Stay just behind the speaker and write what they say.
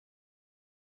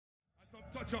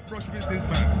Touch up brush business,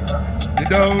 man. You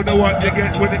don't know what you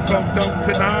get when it comes down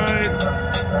tonight.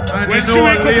 And when you know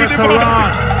what, later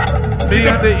on, me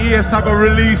and the ES are going to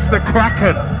release the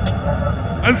Kraken.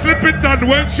 And slip it down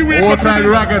when she wake all up. time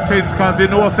raggatins, because you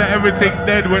know say everything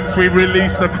dead once we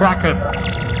release the Kraken.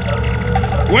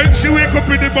 When she wake up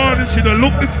in the morning, she don't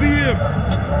look the same.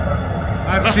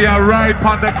 And she a ride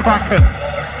on the Kraken.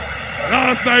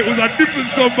 Last night was a different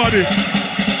somebody.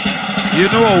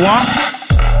 You know what?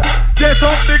 Get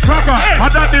up the cracker, hey. And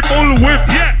then the bull whip.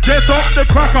 Yeah. Get up the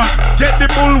cracker, get the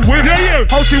bull whip. Yeah, yeah.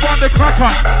 How she want the cracker?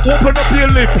 Open up your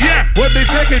lip. Yeah. When they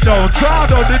take it down, draw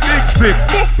down the big stick.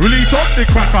 Release up the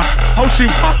cracker. How she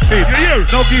want it? Yeah, yeah.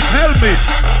 Now give helmet.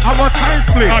 Have a time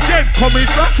split. Again. Coming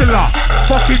spatula.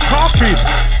 Fucking coffee.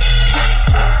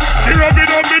 She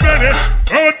rubbing on me belly.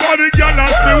 Road body girl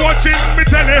has me watching me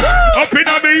telly. Up in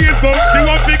my ears, but she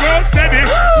want me go steady.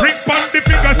 Ring on the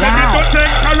finger, say me don't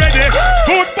take her ready.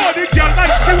 Road body girl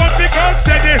like she want me go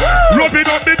steady. Rubbing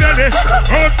on me belly.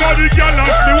 Road body girl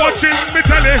has me watching me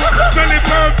telly. Smelling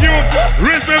perfume,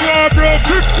 raise me wardrobe.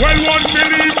 Well, one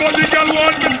believe, but the girl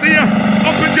want me see her.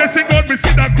 Up in dressing on me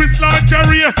see that Chris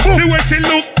lingerie. The way she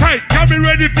look tight, got me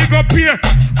ready to go here.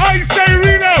 I say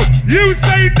reload, you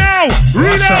say now.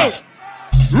 Reload.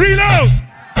 Reload!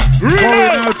 Reload!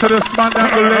 Going out to the man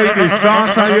and the ladies,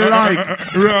 dance how you like.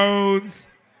 Rounds.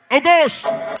 Oh gosh!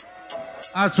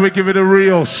 As we give it a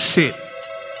real shit.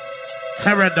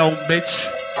 Tear it down, bitch.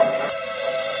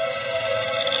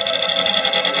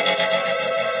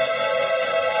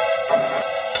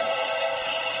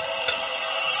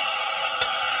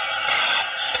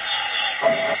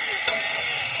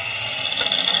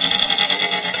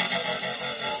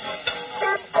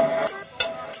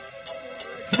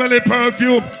 Smelling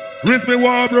perfume, rinse me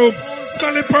wardrobe.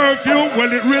 Smelling perfume, well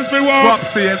it rinse me wardrobe.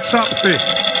 Chopsy and chopsy.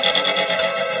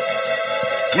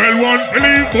 Well, one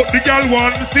believe, but the girl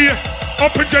want to see.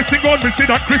 Up and dressing on me see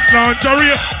that Chris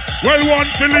lingerie. Well, one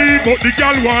believe, but the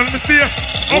girl want to see.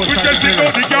 Up and dressing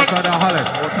on the girl.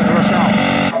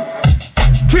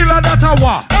 Killer that a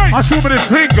one. I show me the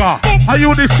finger. I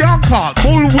use the shanker.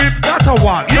 Bull whip that a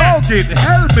one. Yogurt,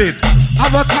 helmet.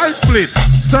 Have a tight split.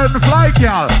 Certain fly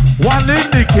girl, one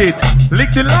indicate,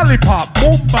 lick the lollipop,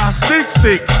 boomba,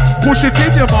 stick, push it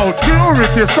in your mouth,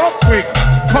 purity, so quick,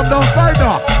 come down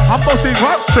Spyda, I'm busting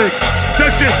hot trick.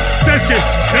 Says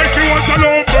she wants a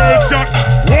long bird shot,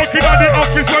 walking at the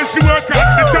office when she work at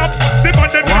the top, the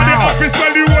man them in the office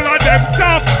when the whole of them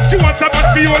stop, she wants a man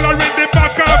viola in the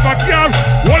back of a car,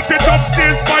 wants it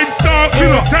upstairs 5-star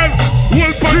hotel,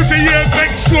 whole pussy here,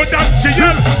 make sure that she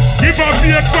yell, give her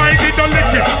be a cry, they don't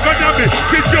lick it, God damn it.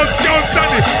 Just can't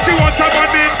stand it. She wants a man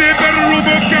in the bedroom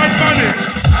who can't manage.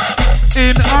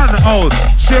 In and out,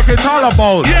 shake it all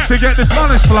about. Yeah. She get the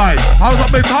Spanish fly. How's up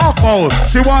the top out?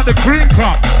 She want the green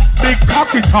crop, big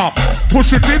cocky top.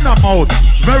 Push it in her mouth,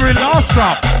 very last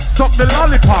drop. Suck the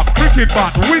lollipop, cricket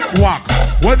bat, wick whack.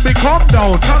 When we come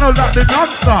down, channel that the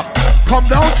non-stop. Come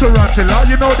down to Tarantula,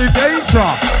 you know the danger.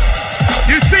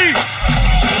 You see,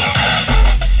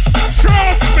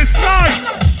 trust me,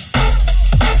 slide.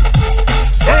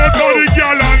 Old body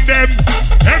girl and them.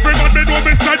 Everybody know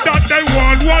me said that they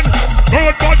want one.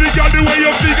 Old body girl, the way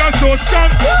your figure so strong.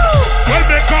 Well,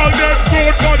 they call them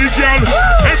old body girl.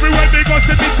 Everywhere they go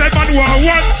to this man want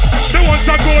one. They want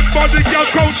a old body girl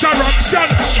counteraction.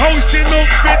 How she look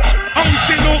fit, how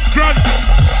she look grand.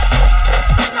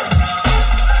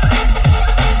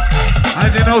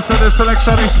 And you know, so the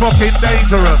selection is fucking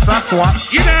dangerous, that's what.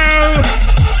 You know.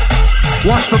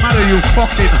 What's the matter, you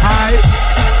fucking high?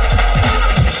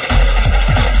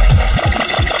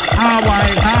 How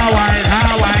wide,